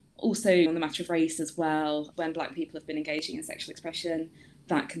Also on the matter of race as well, when Black people have been engaging in sexual expression,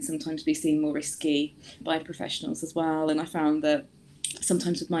 that can sometimes be seen more risky by professionals as well. And I found that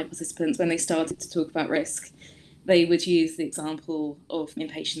sometimes with my participants, when they started to talk about risk, they would use the example of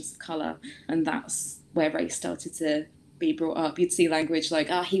inpatients of colour, and that's where race started to be brought up. You'd see language like,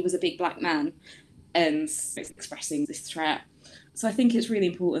 he was a big Black man, and expressing this threat. So I think it's really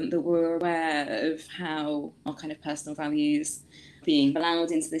important that we're aware of how our kind of personal values being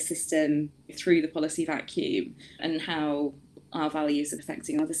allowed into the system through the policy vacuum, and how our values are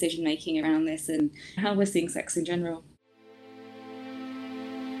affecting our decision making around this and how we're seeing sex in general.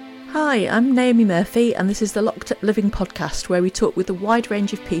 Hi, I'm Naomi Murphy, and this is the Locked Up Living podcast, where we talk with a wide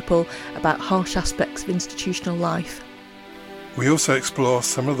range of people about harsh aspects of institutional life. We also explore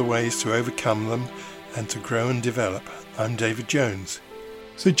some of the ways to overcome them and to grow and develop. I'm David Jones.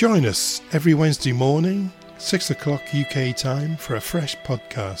 So join us every Wednesday morning, 6 o'clock UK time, for a fresh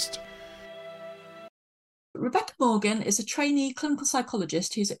podcast. Rebecca Morgan is a trainee clinical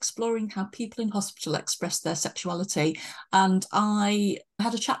psychologist who's exploring how people in hospital express their sexuality. And I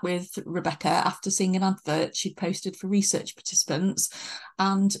had a chat with Rebecca after seeing an advert she'd posted for research participants.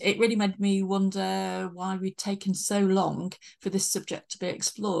 And it really made me wonder why we'd taken so long for this subject to be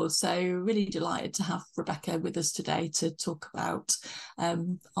explored. So really delighted to have Rebecca with us today to talk about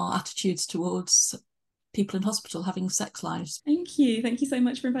our attitudes towards people in hospital having sex lives. Thank you. Thank you so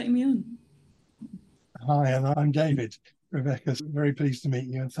much for inviting me on. Hi, and I'm David. Rebecca's very pleased to meet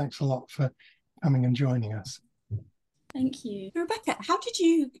you, and thanks a lot for coming and joining us. Thank you. Rebecca, how did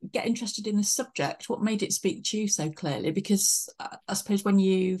you get interested in this subject? What made it speak to you so clearly? Because I suppose when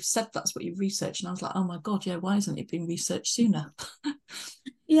you said that's what you researched, and I was like, oh my God, yeah, why hasn't it been researched sooner?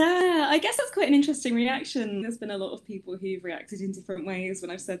 Yeah, I guess that's quite an interesting reaction. There's been a lot of people who've reacted in different ways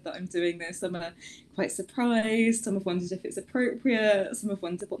when I've said that I'm doing this. Some are quite surprised, some have wondered if it's appropriate, some have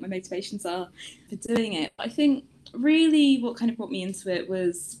wondered what my motivations are for doing it. I think really what kind of brought me into it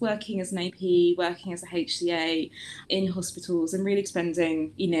was working as an AP, working as a HCA in hospitals, and really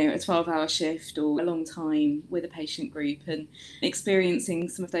spending, a 12-hour shift or a long time with a patient group and experiencing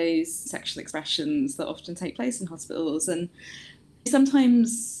some of those sexual expressions that often take place in hospitals. And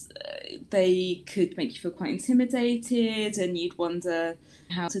sometimes they could make you feel quite intimidated, and you'd wonder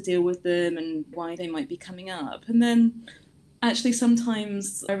how to deal with them and why they might be coming up. And then actually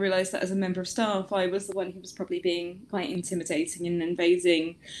sometimes I realised that as a member of staff, I was the one who was probably being quite intimidating and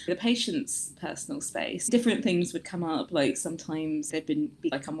invading the patient's personal space. Different things would come up, like sometimes there'd be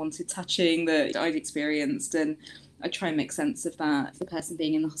like unwanted touching that I'd experienced, and I'd try and make sense of that, the person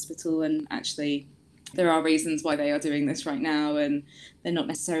being in the hospital, and actually there are reasons why they are doing this right now, and they're not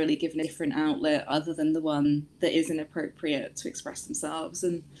necessarily given a different outlet other than the one that is inappropriate to express themselves.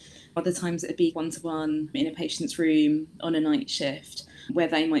 And other times it'd be one-to-one in a patient's room on a night shift where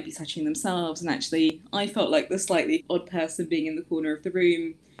they might be touching themselves, and actually I felt like the slightly odd person being in the corner of the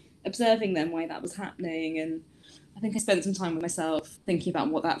room observing them while that was happening. And I think I spent some time with myself thinking about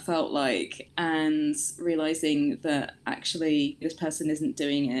what that felt like, and realising that actually this person isn't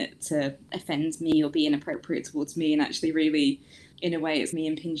doing it to offend me or be inappropriate towards me, and actually really, in a way, it's me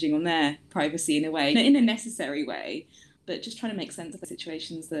impinging on their privacy in a way, in a necessary way, but just trying to make sense of the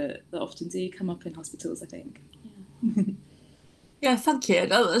situations that often do come up in hospitals, I think. Yeah. Yeah, thank you.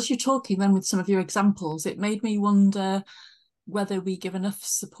 As you're talking then with some of your examples, it made me wonder whether we give enough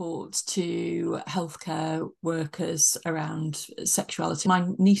support to healthcare workers around sexuality. My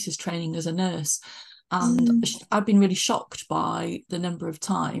niece is training as a nurse, and I've been really shocked by the number of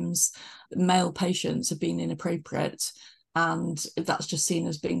times male patients have been inappropriate, and that's just seen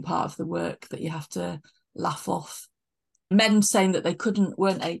as being part of the work that you have to laugh off. Men saying that they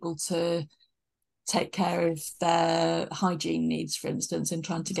weren't able to take care of their hygiene needs, for instance, and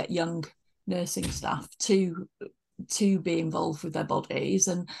trying to get young nursing staff to be involved with their bodies,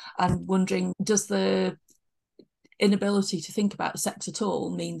 and wondering, does the inability to think about sex at all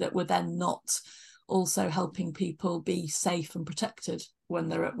mean that we're then not also helping people be safe and protected when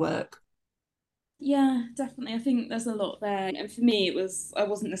they're at work? Yeah, definitely. I think there's a lot there. And for me, I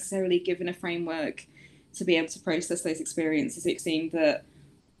wasn't necessarily given a framework to be able to process those experiences. It seemed that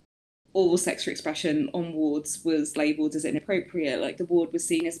all sexual expression on wards was labelled as inappropriate, like the ward was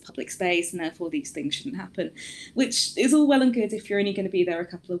seen as a public space and therefore these things shouldn't happen, which is all well and good if you're only going to be there a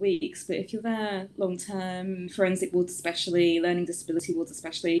couple of weeks. But if you're there long term, forensic wards especially, learning disability wards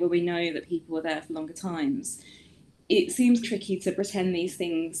especially, where we know that people are there for longer times, it seems tricky to pretend these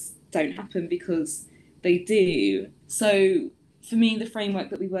things don't happen, because they do. So for me, the framework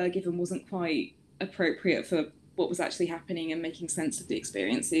that we were given wasn't quite appropriate for what was actually happening and making sense of the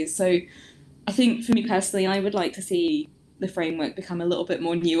experiences. So I think for me personally, I would like to see the framework become a little bit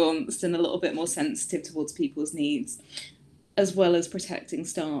more nuanced and a little bit more sensitive towards people's needs, as well as protecting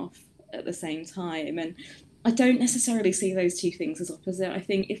staff at the same time. And I don't necessarily see those two things as opposite. I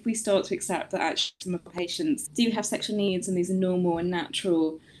think if we start to accept that actually some of our patients do have sexual needs and these are normal and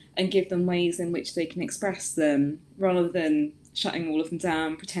natural, and give them ways in which they can express them, rather than shutting all of them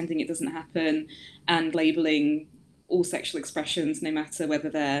down, pretending it doesn't happen, and labelling all sexual expressions, no matter whether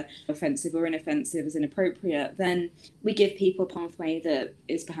they're offensive or inoffensive, as inappropriate, then we give people a pathway that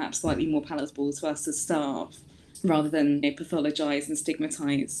is perhaps slightly more palatable to us as staff, rather than pathologise and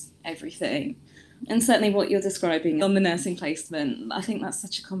stigmatise everything. And certainly what you're describing on the nursing placement, I think that's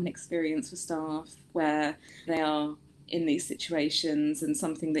such a common experience for staff, where they are in these situations and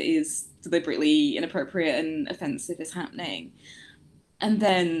something that is deliberately inappropriate and offensive is happening. And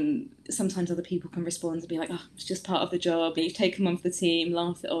then sometimes other people can respond and be like, oh, it's just part of the job. You take them off the team,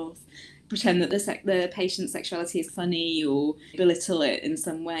 laugh it off, pretend that the patient's sexuality is funny, or belittle it in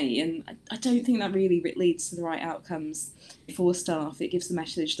some way. And I don't think that really leads to the right outcomes for staff. It gives the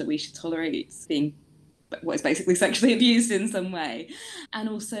message that we should tolerate being what is basically sexually abused in some way, and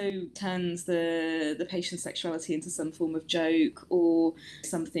also turns the patient's sexuality into some form of joke or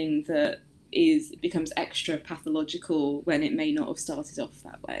something that becomes extra pathological when it may not have started off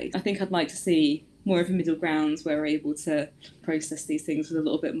that way. I think I'd like to see more of a middle ground where we're able to process these things with a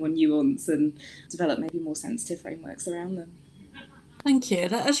little bit more nuance and develop maybe more sensitive frameworks around them. Thank you.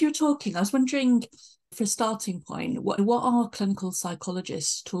 As you were talking, I was wondering, for a starting point, what are clinical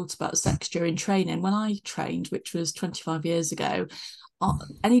psychologists taught about sex during training? When I trained, which was 25 years ago,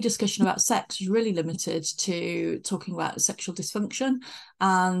 any discussion about sex was really limited to talking about sexual dysfunction,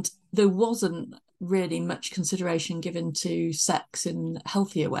 and there wasn't really much consideration given to sex in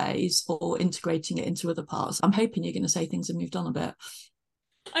healthier ways or integrating it into other parts. I'm hoping you're going to say things have moved on a bit.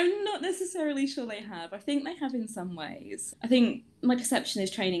 I'm not necessarily sure they have. I think they have in some ways. I think my perception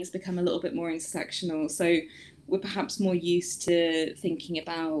is training has become a little bit more intersectional, so we're perhaps more used to thinking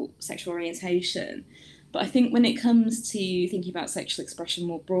about sexual orientation. But I think when it comes to thinking about sexual expression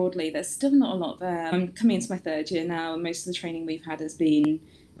more broadly, there's still not a lot there. I'm coming into my third year now, and most of the training we've had has been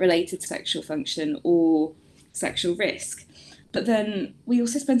related to sexual function or sexual risk. But then we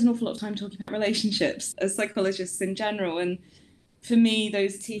also spend an awful lot of time talking about relationships as psychologists in general. And for me,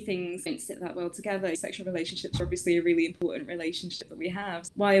 those two things don't sit that well together. Sexual relationships are obviously a really important relationship that we have.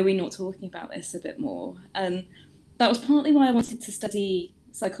 Why are we not talking about this a bit more? And that was partly why I wanted to study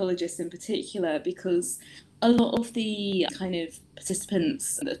psychologists in particular, because a lot of the kind of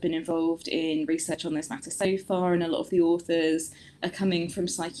participants that have been involved in research on this matter so far, and a lot of the authors, are coming from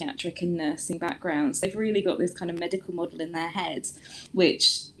psychiatric and nursing backgrounds. They've really got this kind of medical model in their heads,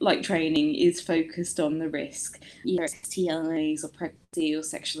 which, like training, is focused on the risk, either STIs or pregnancy or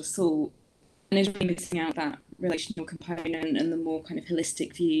sexual assault, and is really missing out that relational component and the more kind of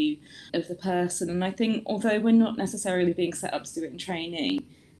holistic view of the person. And I think, although we're not necessarily being set up to do it in training,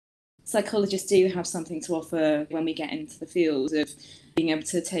 psychologists do have something to offer when we get into the field of being able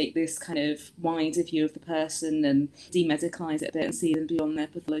to take this kind of wider view of the person and demedicalise it a bit and see them beyond their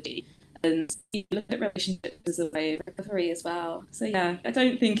pathology. And you look at relationships as a way of recovery as well. So yeah, I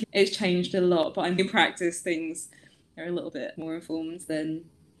don't think it's changed a lot, but in practice things are a little bit more informed than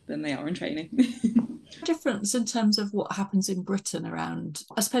they are in training. Difference in terms of what happens in Britain around,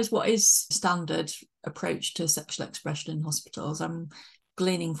 I suppose, what is standard approach to sexual expression in hospitals? I'm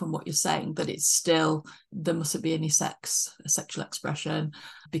gleaning from what you're saying that it's still, there mustn't be any sexual expression,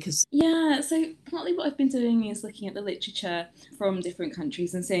 because so partly what I've been doing is looking at the literature from different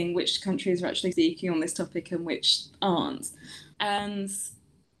countries and seeing which countries are actually speaking on this topic and which aren't. And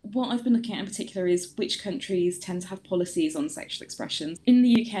what I've been looking at in particular is which countries tend to have policies on sexual expression. In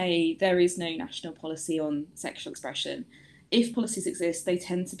the UK, there is no national policy on sexual expression. If policies exist, they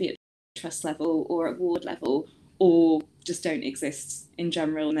tend to be at trust level or at ward level, or just don't exist in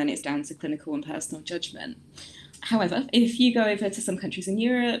general, and then it's down to clinical and personal judgment. However, if you go over to some countries in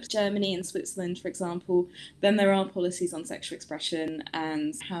Europe, Germany and Switzerland, for example, then there are policies on sexual expression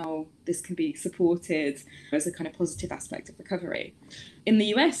and how this can be supported as a kind of positive aspect of recovery. In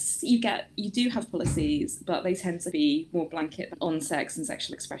the US, you do have policies, but they tend to be more blanket on sex and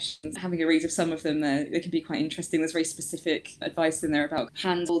sexual expression. Having a read of some of them, they can be quite interesting. There's very specific advice in there about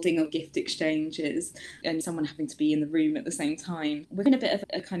hand-holding or gift exchanges and someone having to be in the room at the same time. We're in a bit of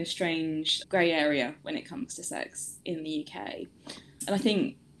a kind of strange grey area when it comes to sex in the UK. And I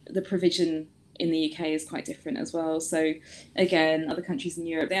think the provision in the UK is quite different as well. So again, other countries in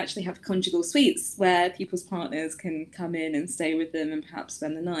Europe, they actually have conjugal suites where people's partners can come in and stay with them and perhaps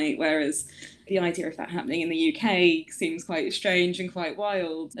spend the night, whereas the idea of that happening in the UK seems quite strange and quite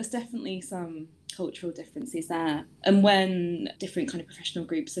wild. There's definitely some cultural differences there. And when different kind of professional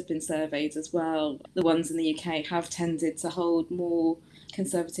groups have been surveyed as well, the ones in the UK have tended to hold more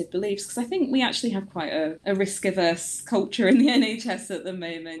conservative beliefs, because I think we actually have quite a risk-averse culture in the NHS at the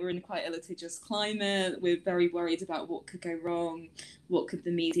moment. We're in quite a litigious climate. We're very worried about what could go wrong, what could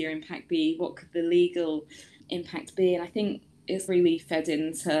the media impact be, what could the legal impact be. And I think it's really fed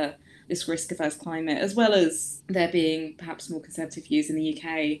into this risk-averse climate, as well as there being perhaps more conservative views in the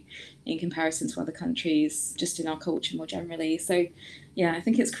UK in comparison to other countries, just in our culture more generally. So yeah, I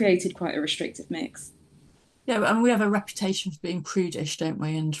think it's created quite a restrictive mix. Yeah, and we have a reputation for being prudish, don't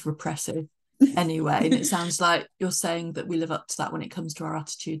we, and repressive anyway. And it sounds like you're saying that we live up to that when it comes to our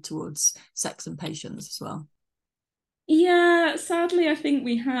attitude towards sex and patients as well. Yeah, sadly, I think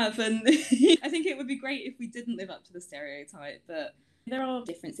we have. And I think it would be great if we didn't live up to the stereotype. But there are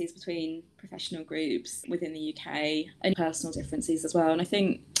differences between professional groups within the UK and personal differences as well. And I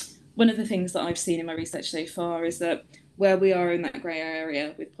think one of the things that I've seen in my research so far is that where we are in that grey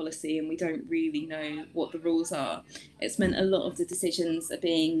area with policy and we don't really know what the rules are, it's meant a lot of the decisions are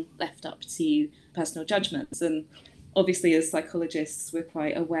being left up to personal judgments. And obviously, as psychologists, we're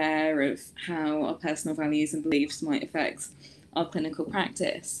quite aware of how our personal values and beliefs might affect our clinical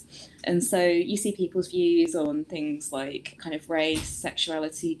practice. And so you see people's views on things like kind of race,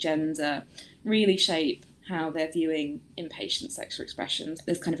 sexuality, gender really shape how they're viewing inpatient sexual expressions.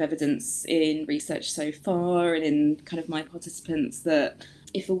 There's kind of evidence in research so far and in kind of my participants that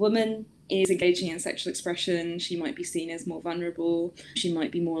if a woman is engaging in sexual expression, she might be seen as more vulnerable. She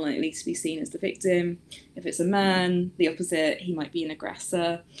might be more likely to be seen as the victim. If it's a man, the opposite, he might be an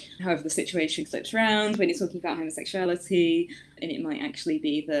aggressor. However, the situation flips around when you're talking about homosexuality, and it might actually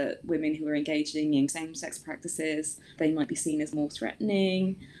be that women who are engaging in same-sex practices, they might be seen as more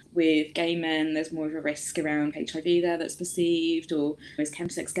threatening. With gay men, there's more of a risk around HIV there that's perceived, or there's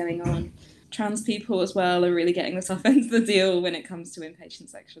chemsex going on. Trans people as well are really getting the tough end of the deal when it comes to inpatient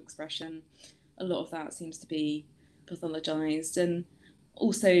sexual expression. A lot of that seems to be pathologised. And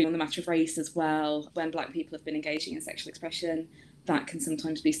also on the matter of race as well, when Black people have been engaging in sexual expression, that can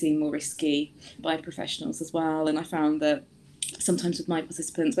sometimes be seen more risky by professionals as well. And I found that sometimes with my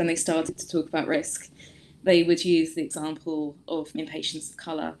participants, when they started to talk about risk, they would use the example of inpatients of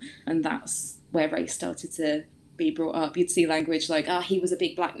colour, and that's where race started to be brought up. You'd see language like, he was a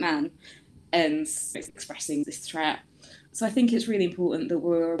big Black man, and expressing this threat. So I think it's really important that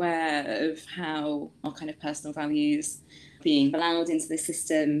we're aware of how our kind of personal values being allowed into the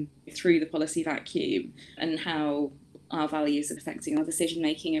system through the policy vacuum, and how our values are affecting our decision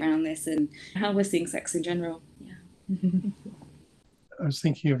making around this, and how we're seeing sex in general. Yeah. I was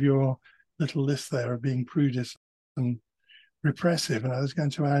thinking of your little list there of being prudish and repressive, and I was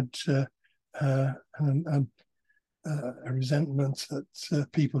going to add a resentment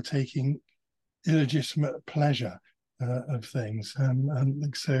at people taking illegitimate pleasure of things,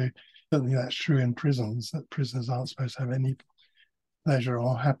 and so certainly that's true in prisons, that prisoners aren't supposed to have any pleasure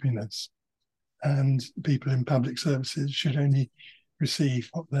or happiness, and people in public services should only receive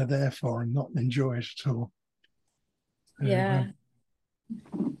what they're there for and not enjoy it at all.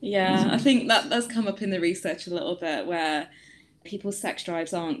 Yeah, I think that's come up in the research a little bit, where people's sex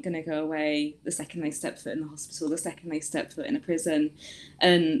drives aren't going to go away the second they step foot in the hospital, the second they step foot in a prison.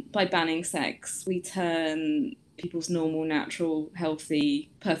 And by banning sex, we turn people's normal, natural, healthy,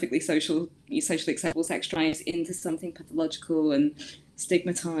 perfectly socially acceptable sex drives into something pathological and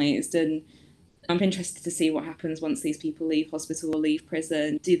stigmatized. And I'm interested to see what happens once these people leave hospital or leave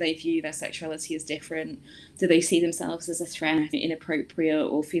prison. Do they view their sexuality as different? Do they see themselves as a threat, inappropriate,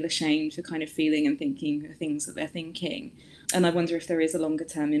 or feel ashamed for kind of feeling and thinking the things that they're thinking? And I wonder if there is a longer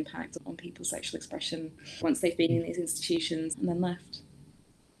term impact on people's sexual expression once they've been in these institutions and then left.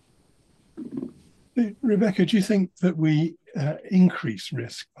 Rebecca, do you think that we increase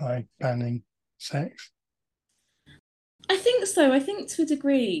risk by banning sex? I think so. I think to a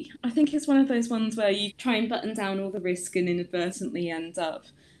degree. I think it's one of those ones where you try and button down all the risk and inadvertently end up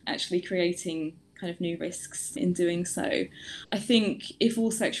actually creating kind of new risks in doing so. I think if all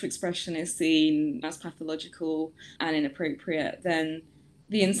sexual expression is seen as pathological and inappropriate, then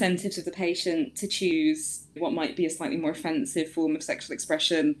the incentives of the patient to choose what might be a slightly more offensive form of sexual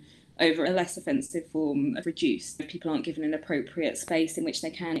expression over a less offensive form are reduced. If people aren't given an appropriate space in which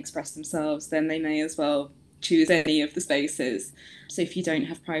they can express themselves, then they may as well choose any of the spaces. So if you don't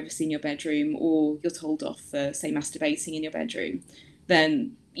have privacy in your bedroom, or you're told off for, say, masturbating in your bedroom,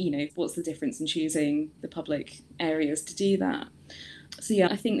 then, what's the difference in choosing the public areas to do that? So yeah,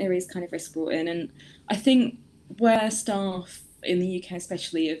 I think there is kind of risk brought in. And I think where staff in the UK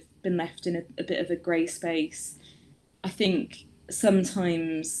especially have been left in a bit of a grey space, I think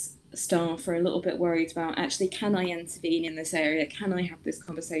sometimes staff are a little bit worried about, actually, can I intervene in this area? Can I have this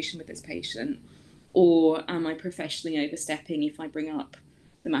conversation with this patient? Or am I professionally overstepping if I bring up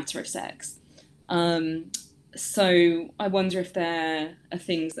the matter of sex? So I wonder if there are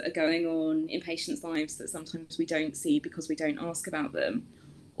things that are going on in patients' lives that sometimes we don't see because we don't ask about them.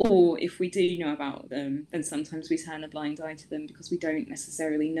 Or if we do know about them, then sometimes we turn a blind eye to them because we don't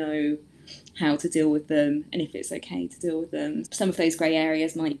necessarily know how to deal with them and if it's okay to deal with them. Some of those grey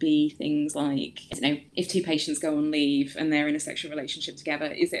areas might be things like, I don't know, if two patients go on leave and they're in a sexual relationship together,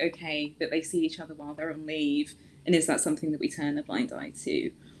 is it okay that they see each other while they're on leave? And is that something that we turn a blind eye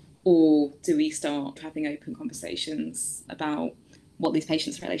to? Or do we start having open conversations about what these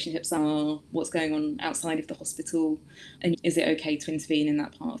patients' relationships are, what's going on outside of the hospital, and is it okay to intervene in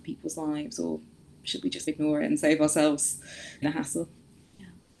that part of people's lives, or should we just ignore it and save ourselves the hassle?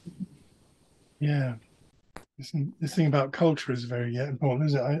 Yeah. This thing about culture is very important,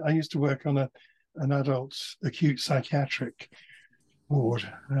 isn't it? I used to work on an adult acute psychiatric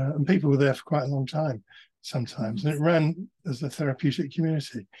ward, and people were there for quite a long time sometimes, and it ran as a therapeutic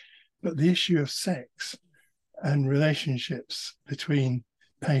community. But the issue of sex and relationships between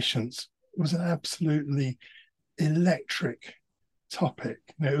patients was an absolutely electric topic.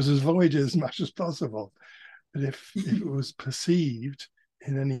 It was avoided as much as possible. But if it was perceived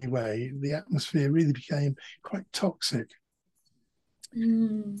in any way, the atmosphere really became quite toxic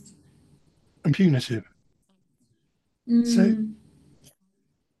and punitive. So,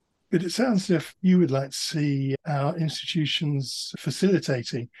 but it sounds as if you would like to see our institutions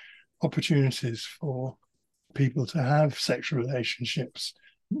facilitating opportunities for people to have sexual relationships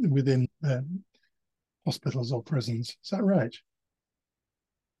within hospitals or prisons. Is that right?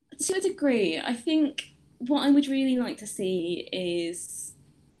 To a degree, I think what I would really like to see is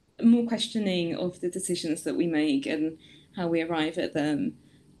more questioning of the decisions that we make and how we arrive at them.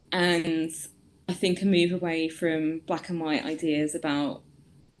 And I think a move away from black and white ideas about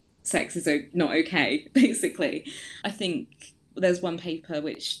sex is not okay, basically. I think there's one paper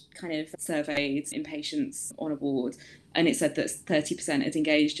which kind of surveyed inpatients on a ward, and it said that 30% had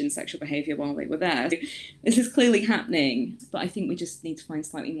engaged in sexual behaviour while they were there. So this is clearly happening, but I think we just need to find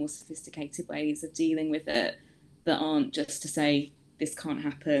slightly more sophisticated ways of dealing with it that aren't just to say this can't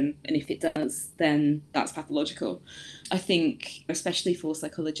happen, and if it does, then that's pathological. I think, especially for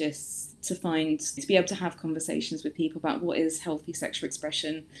psychologists, to be able to have conversations with people about what is healthy sexual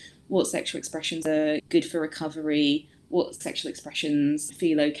expression, what sexual expressions are good for recovery, what sexual expressions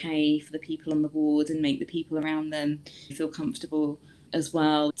feel okay for the people on the ward and make the people around them feel comfortable as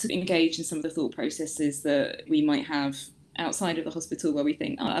well, to engage in some of the thought processes that we might have outside of the hospital where we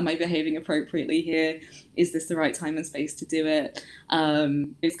think, oh, am I behaving appropriately here? Is this the right time and space to do it?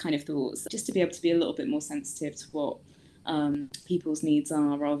 Those kind of thoughts, just to be able to be a little bit more sensitive to what people's needs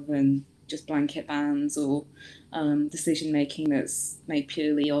are, rather than just blanket bans or decision making that's made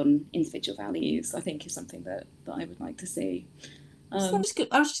purely on individual values, I think is something that I would like to see. I was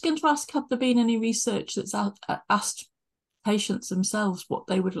just going to ask, have there been any research that's asked patients themselves what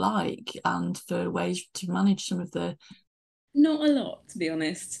they would like and for ways to manage some of the... Not a lot, to be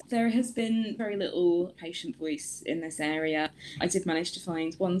honest. There has been very little patient voice in this area. I did manage to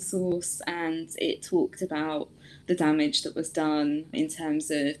find one source, and it talked about the damage that was done in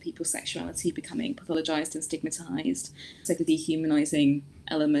terms of people's sexuality becoming pathologised and stigmatised. So the dehumanising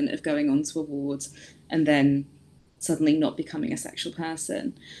element of going onto a ward and then suddenly not becoming a sexual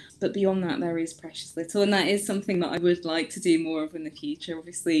person. But beyond that, there is precious little, and that is something that I would like to do more of in the future.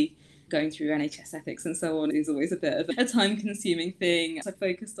 Obviously, going through NHS ethics and so on is always a bit of a time-consuming thing. So I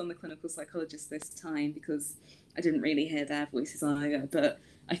focused on the clinical psychologists this time because I didn't really hear their voices either. But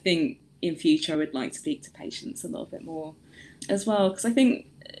I think in future I would like to speak to patients a little bit more as well, because I think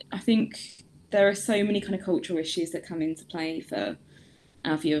there are so many kind of cultural issues that come into play for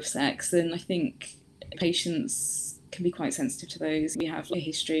our view of sex, and I think patients can be quite sensitive to those. We have a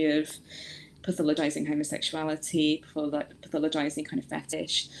history of pathologizing homosexuality, pathologizing kind of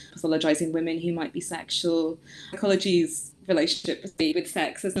fetish, pathologizing women who might be sexual. Psychology's relationship with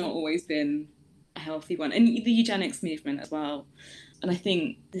sex has not always been a healthy one, and the eugenics movement as well. And I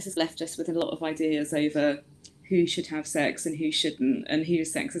think this has left us with a lot of ideas over who should have sex and who shouldn't, and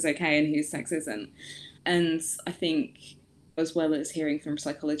whose sex is okay and whose sex isn't. And I think, as well as hearing from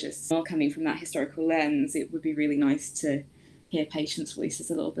psychologists more coming from that historical lens, it would be really nice to hear patients' voices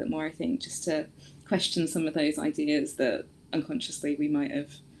a little bit more, I think, just to question some of those ideas that unconsciously we might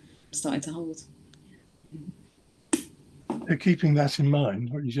have started to hold. Keeping that in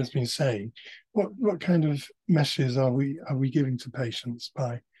mind, what you've just been saying, what kind of messages are we giving to patients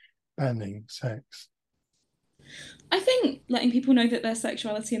by banning sex? I think letting people know that their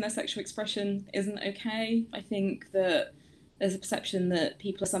sexuality and their sexual expression isn't okay. I think that there's a perception that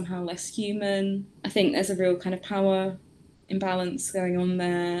people are somehow less human. I think there's a real kind of power imbalance going on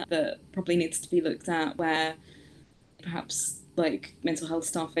there that probably needs to be looked at, where perhaps like mental health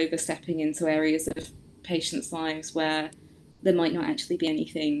staff overstepping into areas of patients' lives where there might not actually be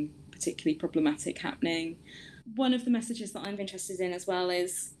anything particularly problematic happening. One of the messages that I'm interested in as well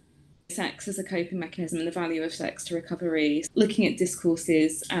is sex as a coping mechanism and the value of sex to recovery. Looking at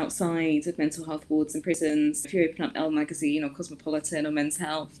discourses outside of mental health wards and prisons. If you open up Elle magazine or Cosmopolitan or Men's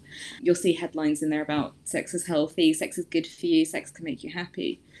Health, you'll see headlines in there about sex is healthy, sex is good for you, sex can make you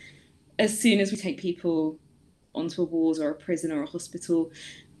happy. As soon as we take people onto a ward or a prison or a hospital,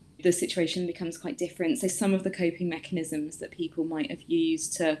 the situation becomes quite different. So some of the coping mechanisms that people might have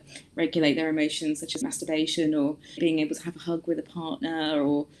used to regulate their emotions, such as masturbation or being able to have a hug with a partner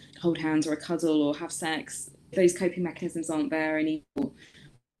or hold hands or a cuddle or have sex, those coping mechanisms aren't there anymore.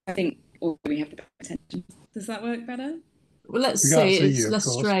 I think, or we have the potential. Does that work better? Well, let's We can't see. see It's you, of less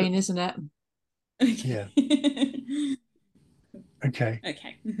course, strain, but isn't it? Okay. yeah. Okay.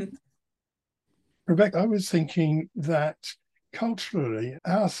 Okay. Rebecca, I was thinking that culturally,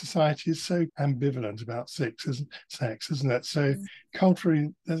 our society is so ambivalent about sex, isn't it? So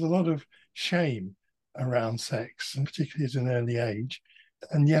culturally, there's a lot of shame around sex, and particularly at an early age.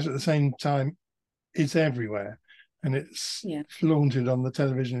 And yet at the same time, it's everywhere. And it's flaunted on the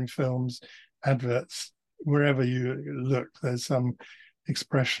television, films, adverts, wherever you look, there's some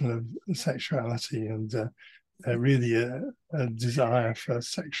expression of sexuality and really a desire for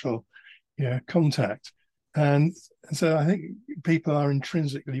sexual contact. And so I think people are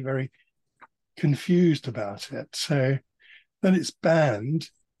intrinsically very confused about it. So then it's banned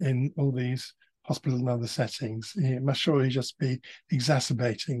in all these hospital and other settings. It must surely just be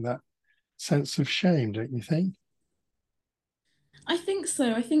exacerbating that sense of shame, don't you think? I think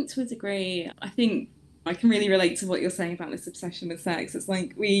so. I think to a degree, I think I can really relate to what you're saying about this obsession with sex. It's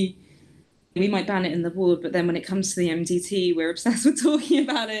like we might ban it in the ward, but then when it comes to the MDT, we're obsessed with talking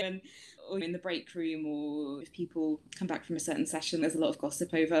about it. And or in the break room, or if people come back from a certain session, there's a lot of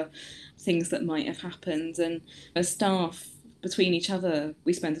gossip over things that might have happened. And as staff, between each other,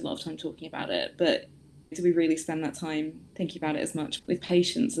 we spend a lot of time talking about it. But do we really spend that time thinking about it as much with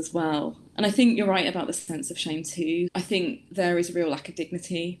patients as well? And I think you're right about the sense of shame too. I think there is a real lack of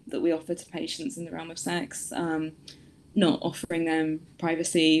dignity that we offer to patients in the realm of sex. Not offering them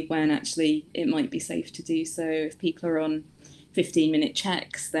privacy when actually it might be safe to do so. If people are on 15-minute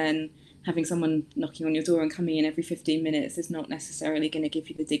checks, then having someone knocking on your door and coming in every 15 minutes is not necessarily going to give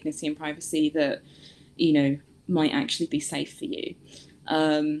you the dignity and privacy that, might actually be safe for you.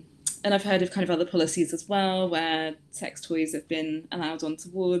 And I've heard of kind of other policies as well where sex toys have been allowed onto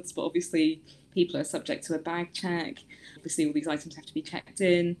wards, but obviously people are subject to a bag check. Obviously, all these items have to be checked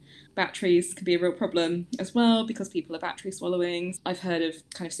in. Batteries can be a real problem as well because people are battery swallowing. I've heard of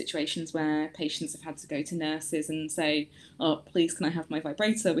kind of situations where patients have had to go to nurses and say, oh, please, can I have my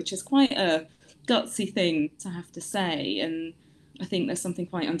vibrator? Which is quite a gutsy thing to have to say. And I think there's something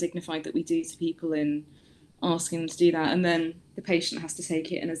quite undignified that we do to people in asking them to do that. And then the patient has to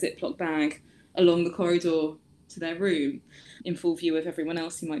take it in a Ziploc bag along the corridor to their room in full view of everyone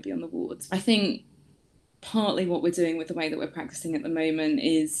else who might be on the wards. I think partly what we're doing with the way that we're practicing at the moment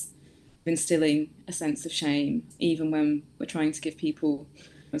is instilling a sense of shame, even when we're trying to give people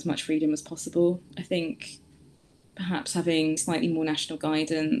as much freedom as possible. I think perhaps having slightly more national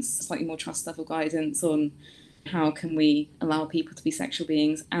guidance, slightly more trust level guidance on how can we allow people to be sexual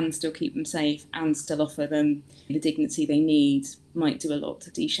beings and still keep them safe and still offer them the dignity they need might do a lot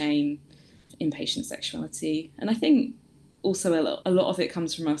to de-shame inpatient sexuality. And I think also a lot of it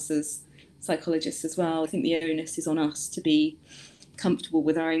comes from us as psychologists as well. I think the onus is on us to be comfortable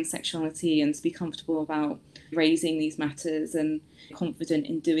with our own sexuality and to be comfortable about raising these matters and confident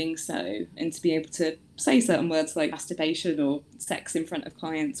in doing so, and to be able to say certain words like masturbation or sex in front of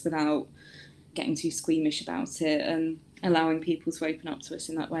clients without getting too squeamish about it, and allowing people to open up to us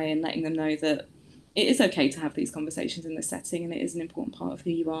in that way and letting them know that it is okay to have these conversations in this setting and it is an important part of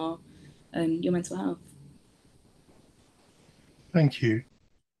who you are and your mental health. Thank you.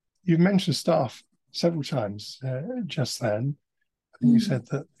 You've mentioned staff several times just then. I think you said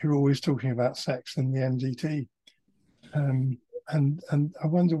that you're always talking about sex in the MDT. And I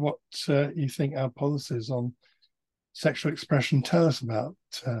wonder what you think our policies on sexual expression tell us about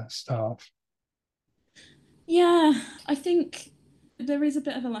staff. Yeah, I think there is a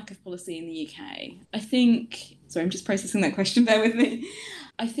bit of a lack of policy in the UK. I think, sorry, I'm just processing that question, bear with me.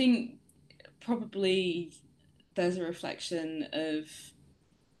 I think probably there's a reflection of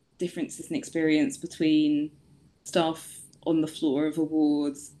differences in experience between staff on the floor of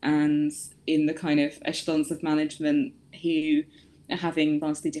awards and in the kind of echelons of management who are having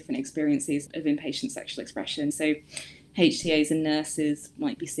vastly different experiences of inpatient sexual expression. So HTAs and nurses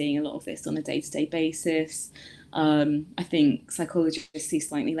might be seeing a lot of this on a day-to-day basis. I think psychologists see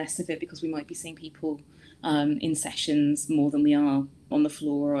slightly less of it because we might be seeing people in sessions more than we are on the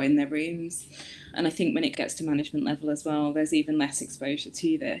floor or in their rooms. And I think when it gets to management level as well, there's even less exposure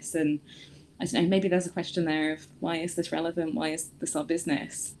to this. And I don't know, maybe there's a question there of why is this relevant? Why is this our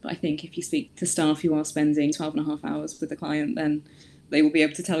business? But I think if you speak to staff who are spending 12 and a half hours with a client, then they will be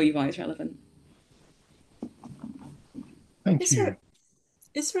able to tell you why it's relevant. Thank you.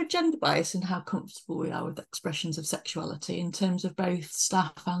 Is there a gender bias in how comfortable we are with expressions of sexuality in terms of both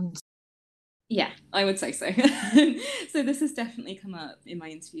staff and... Yeah, I would say so. So this has definitely come up in my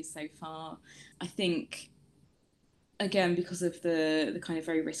interviews so far. I think, again, because of the kind of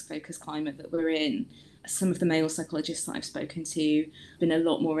very risk-focused climate that we're in, some of the male psychologists that I've spoken to have been a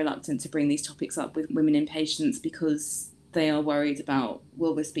lot more reluctant to bring these topics up with women inpatients because they are worried about,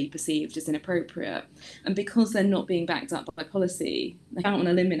 will this be perceived as inappropriate? And because they're not being backed up by policy, they're out on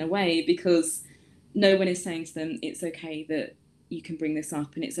a limb in a way because no one is saying to them, it's okay that you can bring this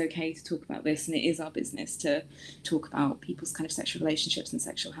up and it's okay to talk about this and it is our business to talk about people's kind of sexual relationships and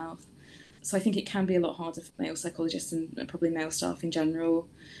sexual health. So I think it can be a lot harder for male psychologists and probably male staff in general.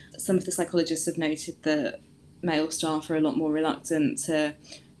 Some of the psychologists have noted that male staff are a lot more reluctant to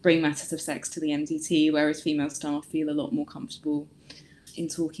bring matters of sex to the MDT, whereas female staff feel a lot more comfortable in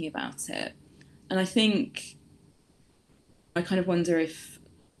talking about it. And I think I kind of wonder if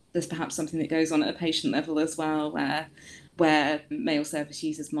there's perhaps something that goes on at a patient level as well, where male service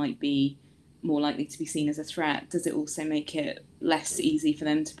users might be more likely to be seen as a threat. Does it also make it less easy for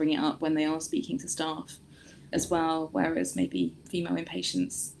them to bring it up when they are speaking to staff as well, whereas maybe female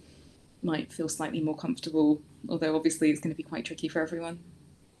inpatients might feel slightly more comfortable, although obviously it's going to be quite tricky for everyone.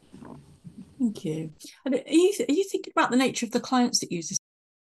 Thank you. And are you thinking about the nature of the clients that use this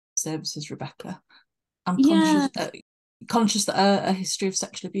services, Rebecca? I'm conscious that a history of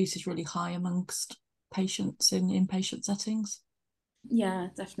sexual abuse is really high amongst patients in inpatient settings. Yeah,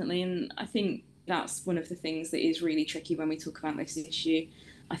 definitely. And I think that's one of the things that is really tricky when we talk about this issue.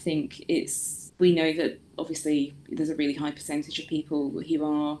 I think we know that obviously there's a really high percentage of people who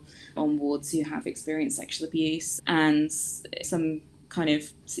are on wards who have experienced sexual abuse, and some kind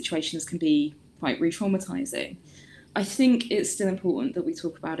of situations can be quite re-traumatizing. I think it's still important that we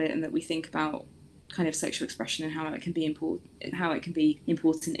talk about it and that we think about kind of sexual expression and how it can be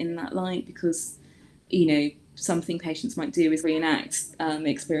important in that light, because, you know, something patients might do is reenact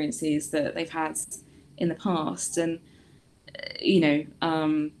experiences that they've had in the past, and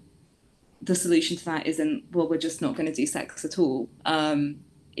the solution to that isn't, well, we're just not going to do sex at all.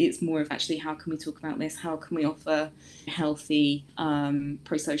 It's more of actually, how can we talk about this? How can we offer healthy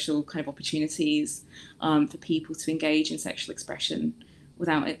pro-social kind of opportunities for people to engage in sexual expression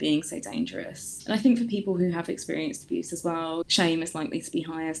without it being so dangerous? And I think for people who have experienced abuse as well, shame is likely to be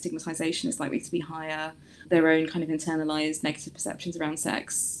higher, stigmatization is likely to be higher, their own kind of internalized negative perceptions around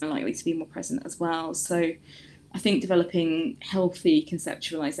sex are likely to be more present as well. So I think developing healthy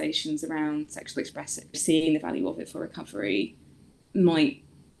conceptualizations around sexual expression, seeing the value of it for recovery, might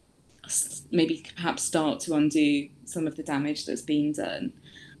maybe perhaps start to undo some of the damage that's been done,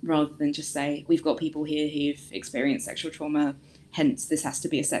 rather than just say, we've got people here who've experienced sexual trauma, hence this has to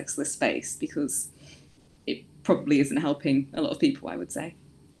be a sexless space, because it probably isn't helping a lot of people, I would say.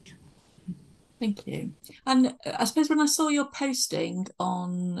 Thank you. And I suppose when I saw your posting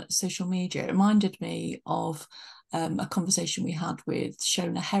on social media, it reminded me of a conversation we had with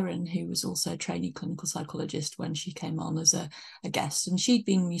Shona Heron, who was also a trainee clinical psychologist when she came on as a guest. And she'd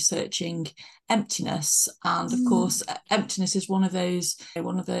been researching emptiness. And of course, emptiness is one of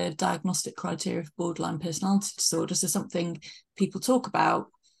the diagnostic criteria for borderline personality disorder. So something people talk about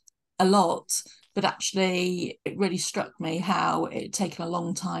a lot. But actually, it really struck me how it'd taken a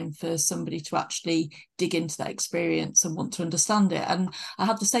long time for somebody to actually dig into that experience and want to understand it. And I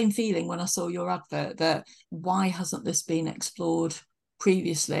had the same feeling when I saw your advert, that why hasn't this been explored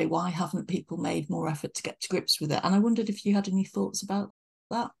previously? Why haven't people made more effort to get to grips with it? And I wondered if you had any thoughts about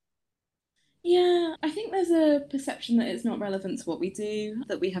that. Yeah, I think there's a perception that it's not relevant to what we do,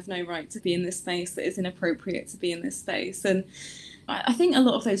 that we have no right to be in this space, that it's inappropriate to be in this space. And I think a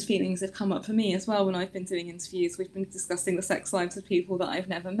lot of those feelings have come up for me as well when I've been doing interviews. We've been discussing the sex lives of people that I've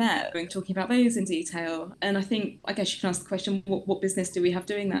never met and talking about those in detail. And I guess you can ask the question, what business do we have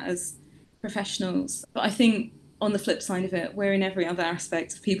doing that as professionals? But I think on the flip side of it, we're in every other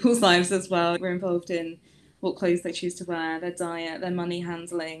aspect of people's lives as well. We're involved in what clothes they choose to wear, their diet, their money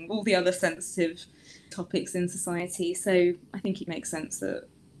handling, all the other sensitive topics in society. So I think it makes sense that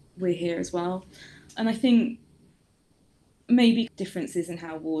we're here as well. And I think maybe differences in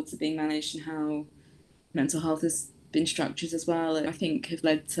how wards are being managed and how mental health has been structured as well, I think have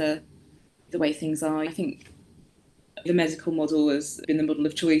led to the way things are. I think the medical model has been the model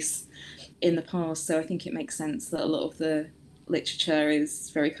of choice in the past, so I think it makes sense that a lot of the literature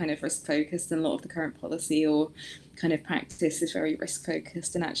is very kind of risk focused, and a lot of the current policy or kind of practice is very risk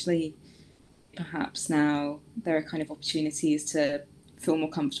focused, and actually perhaps now there are kind of opportunities to feel more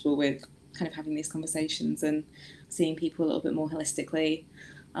comfortable with kind of having these conversations and seeing people a little bit more holistically,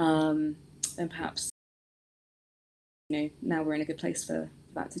 and perhaps now we're in a good place for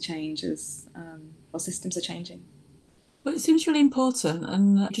that to change as our systems are changing. Well, it seems really important,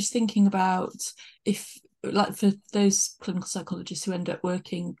 and just thinking about if, like, for those clinical psychologists who end up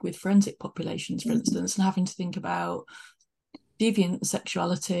working with forensic populations, for instance, and having to think about deviant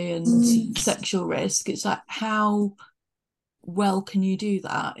sexuality and sexual risk, it's like, how well can you do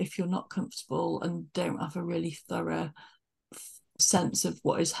that if you're not comfortable and don't have a really thorough sense of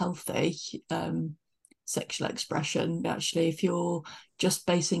what is healthy sexual expression? Actually, if you're just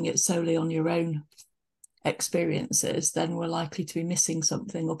basing it solely on your own experiences, then we're likely to be missing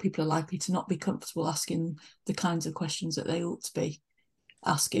something, or people are likely to not be comfortable asking the kinds of questions that they ought to be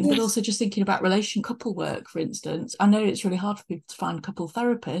asking. But also just thinking about couple work, for instance, I know it's really hard for people to find couple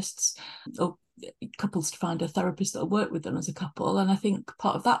therapists, or couples to find a therapist that'll work with them as a couple, and I think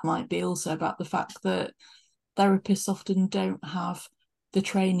part of that might be also about the fact that therapists often don't have the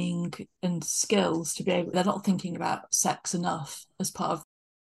training and skills to be able, they're not thinking about sex enough as part of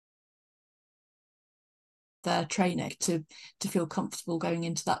their training to feel comfortable going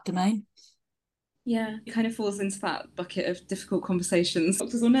into that domain. Yeah, it kind of falls into that bucket of difficult conversations.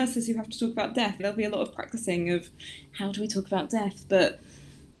 Doctors or nurses who have to talk about death, there'll be a lot of practicing of how do we talk about death, but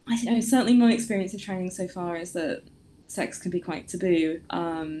I don't know, certainly my experience of training so far is that sex can be quite taboo,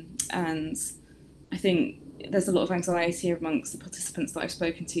 and I think there's a lot of anxiety amongst the participants that I've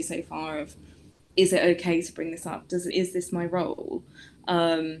spoken to so far of, is it okay to bring this up? Is this my role?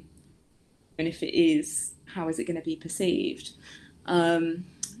 And if it is, how is it going to be perceived?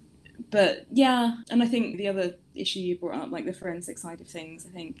 But yeah, and I think the other issue you brought up, like the forensic side of things,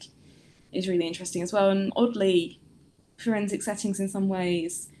 I think is really interesting as well. And oddly, forensic settings in some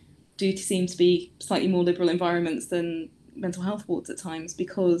ways do seem to be slightly more liberal environments than mental health wards at times,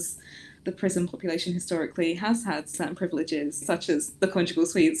 because the prison population historically has had certain privileges, such as the conjugal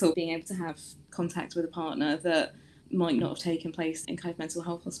suites or being able to have contact with a partner that might not have taken place in kind of mental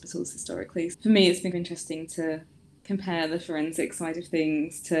health hospitals historically. For me, it's been interesting to compare the forensic side of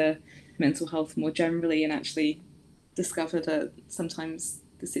things to mental health more generally, and actually discover that sometimes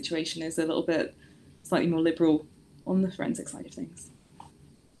the situation is a little bit slightly more liberal on the forensic side of things.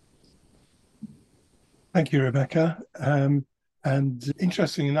 Thank you, Rebecca. And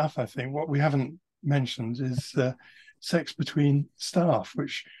interesting enough, I think what we haven't mentioned is sex between staff,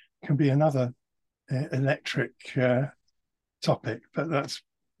 which can be another electric topic, but that's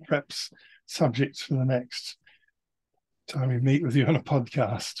perhaps subject for the next time we meet with you on a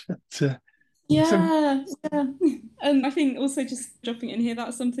podcast. But, yeah. And I think also just dropping in here,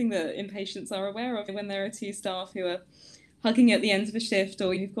 that's something that inpatients are aware of when there are two staff who are hugging at the end of a shift,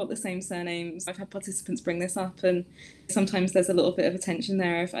 or you've got the same surnames. I've had participants bring this up, and sometimes there's a little bit of a tension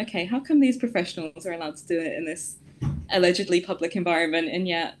there of, okay, how come these professionals are allowed to do it in this allegedly public environment and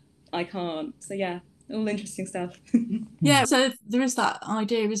yet I can't? So yeah, all interesting stuff. Yeah, so there is that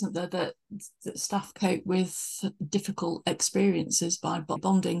idea, isn't there, that staff cope with difficult experiences by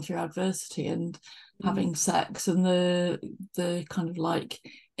bonding through adversity and having sex, and the kind of like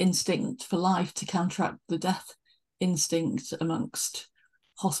instinct for life to counteract the death instinct amongst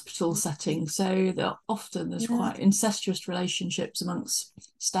hospital settings. So that often there's quite incestuous relationships amongst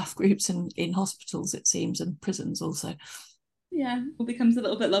staff groups in hospitals, it seems, and prisons also. Yeah, it becomes a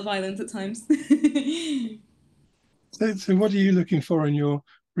little bit Love Island at times. So what are you looking for in your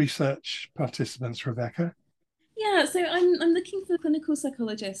research participants, Rebecca? Yeah, so I'm looking for clinical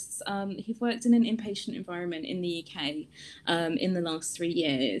psychologists who've worked in an inpatient environment in the UK in the last 3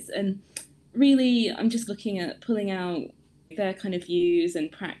 years. And really, I'm just looking at pulling out their kind of views and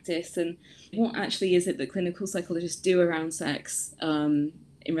practice, and what actually is it that clinical psychologists do around sex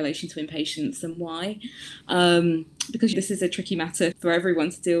in relation to inpatients, and why. Because this is a tricky matter for everyone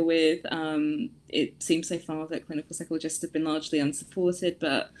to deal with. It seems so far that clinical psychologists have been largely unsupported,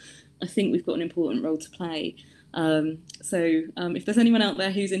 but I think we've got an important role to play. So if there's anyone out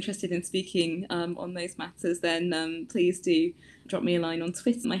there who's interested in speaking on those matters, then please do drop me a line on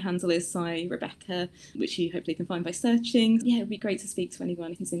Twitter. My handle is Rebecca, which you hopefully can find by searching. Yeah, it would be great to speak to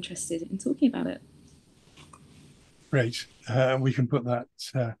anyone who's interested in talking about it. Great. We can put that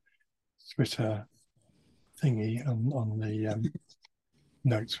Twitter thingy on the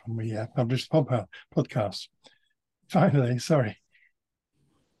notes when we publish the podcast. Finally, sorry.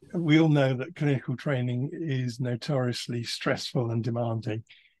 We all know that clinical training is notoriously stressful and demanding.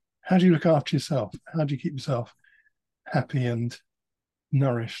 How do you look after yourself? How do you keep yourself happy and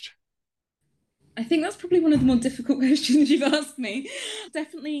nourished? I think that's probably one of the more difficult questions you've asked me.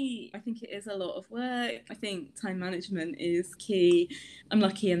 Definitely, I think it is a lot of work. I think time management is key. I'm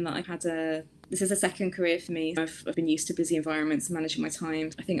lucky in that this is a second career for me. I've been used to busy environments and managing my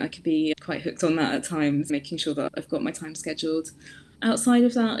time. I think I could be quite hooked on that at times, making sure that I've got my time scheduled. Outside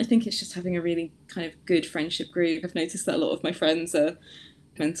of that, I think it's just having a really kind of good friendship group. I've noticed that a lot of my friends are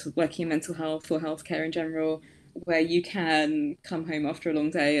working in mental health or healthcare in general, where you can come home after a long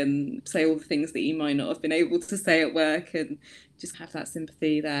day and say all the things that you might not have been able to say at work, and just have that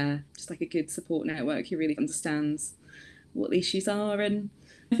sympathy there, just like a good support network who really understands what the issues are. And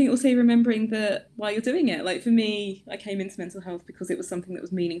I think also remembering that why you're doing it. Like for me, I came into mental health because it was something that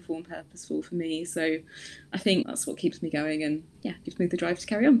was meaningful and purposeful for me. So I think that's what keeps me going and gives me the drive to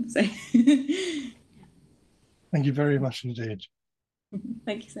carry on. So Thank you very much indeed.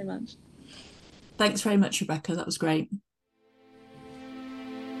 Thank you so much. Thanks very much, Rebecca. That was great.